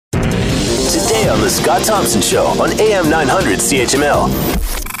weekday on The Scott Thompson Show on AM 900 CHML.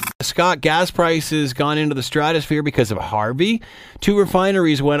 Scott, gas prices gone into the stratosphere because of Harvey. 2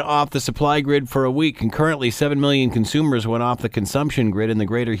 refineries went off the supply grid for a week. Concurrently, 7 million consumers went off the consumption grid in the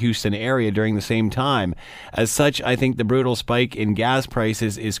greater Houston area during the same time. As such, I think the brutal spike in gas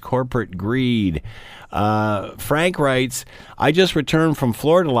prices is corporate greed. Frank writes, I just returned from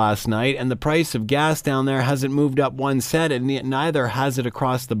Florida last night, and the price of gas down there hasn't moved up 1 cent, and neither has it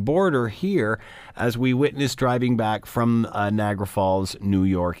across the border here, as we witnessed driving back from Niagara Falls, New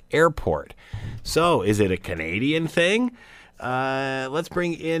York airport. So, is it a Canadian thing? Let's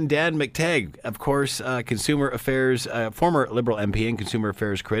bring in Dan McTagg, of course, consumer affairs, former Liberal MP and consumer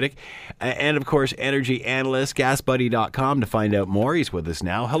affairs critic, and of course, energy analyst, gasbuddy.com to find out more. He's with us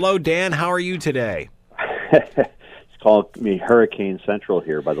now. Hello, Dan. How are you today? It's called me Hurricane Central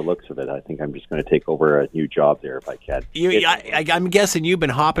here by the looks of it. I think I'm just going to take over a new job there if I can. I'm guessing you've been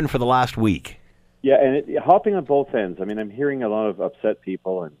hopping for the last week. Yeah, and hopping on both ends. I mean, I'm hearing a lot of upset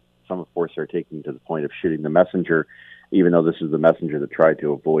people, and some, of course, are taking to the point of shooting the messenger, even though this is the messenger that tried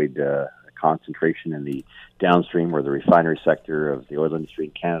to avoid concentration in the downstream or the refinery sector of the oil industry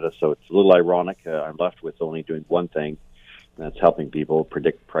in Canada. So it's a little ironic. I'm left with only doing one thing, and that's helping people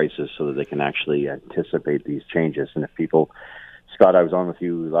predict prices so that they can actually anticipate these changes. And if people, Scott, I was on with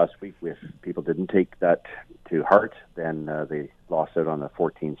you last week, if people didn't take that to heart, then they lost out on a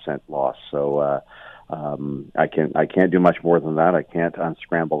 14-cent loss. So I can't do much more than that. I can't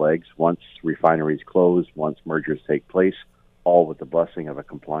unscramble eggs once refineries close, once mergers take place, all with the blessing of a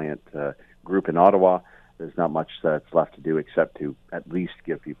compliant group in Ottawa. There's not much that's left to do except to at least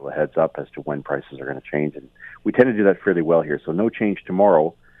give people a heads up as to when prices are going to change. And we tend to do that fairly well here. So no change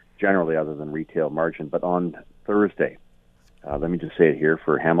tomorrow, generally, other than retail margin. But on Thursday, let me just say it here,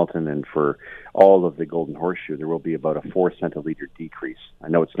 for Hamilton and for all of the Golden Horseshoe, there will be about a 4 cent a litre decrease. I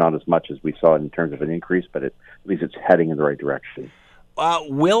know it's not as much as we saw in terms of an increase, but at least it's heading in the right direction.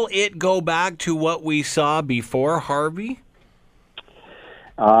 Will it go back to what we saw before Harvey?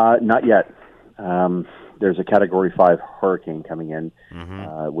 Not yet. There's a Category 5 hurricane coming in,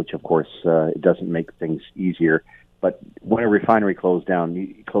 which, of course, it doesn't make things easier. But when a refinery closes down,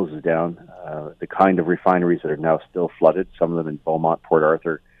 the kind of refineries that are now still flooded, some of them in Beaumont, Port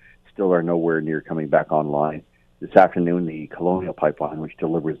Arthur, still are nowhere near coming back online. This afternoon, the Colonial Pipeline, which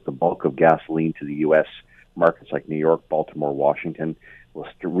delivers the bulk of gasoline to the U.S. markets like New York, Baltimore, Washington, will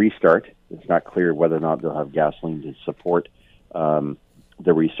restart. It's not clear whether or not they'll have gasoline to support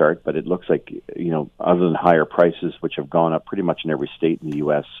the restart, but it looks like, other than higher prices, which have gone up pretty much in every state in the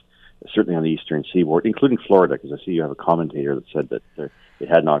U.S., certainly on the eastern seaboard, including Florida, because I see you have a commentator that said that it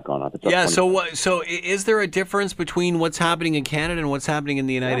had not gone up. Yeah, so is there a difference between what's happening in Canada and what's happening in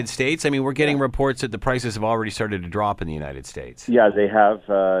the United States? I mean, we're getting reports that the prices have already started to drop in the United States. Yeah, they have.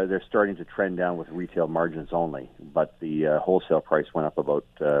 They're starting to trend down with retail margins only, but the wholesale price went up about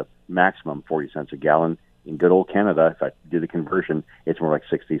maximum 40 cents a gallon. In good old Canada, if I do the conversion, it's more like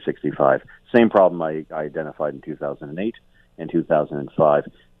 60, 65. Same problem I identified in 2008 and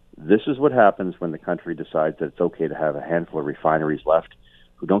 2005. This is what happens when the country decides that it's okay to have a handful of refineries left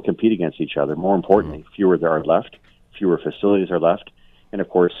who don't compete against each other. More importantly, fewer there are left, fewer facilities are left, and of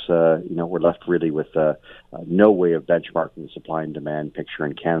course, we're left really with no way of benchmarking the supply and demand picture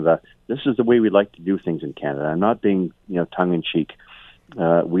in Canada. This is the way we like to do things in Canada. I'm not being, tongue-in-cheek.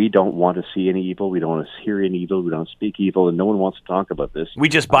 We don't want to see any evil. We don't want to hear any evil. We don't speak evil, and no one wants to talk about this. We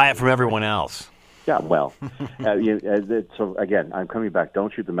just buy it from everyone else. Yeah, well, so again, I'm coming back.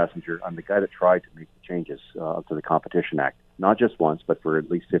 Don't shoot the messenger. I'm the guy that tried to make the changes to the Competition Act, not just once, but for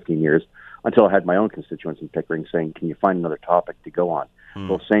at least 15 years, until I had my own constituents in Pickering saying, can you find another topic to go on?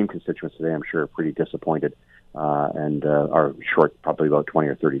 Those same constituents today, I'm sure, are pretty disappointed and are short probably about $20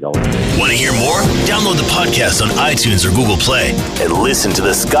 or $30. Want to hear more? Download the podcast on iTunes or Google Play and listen to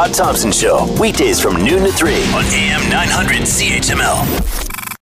The Scott Thompson Show, weekdays from noon to 3 on AM 900 CHML.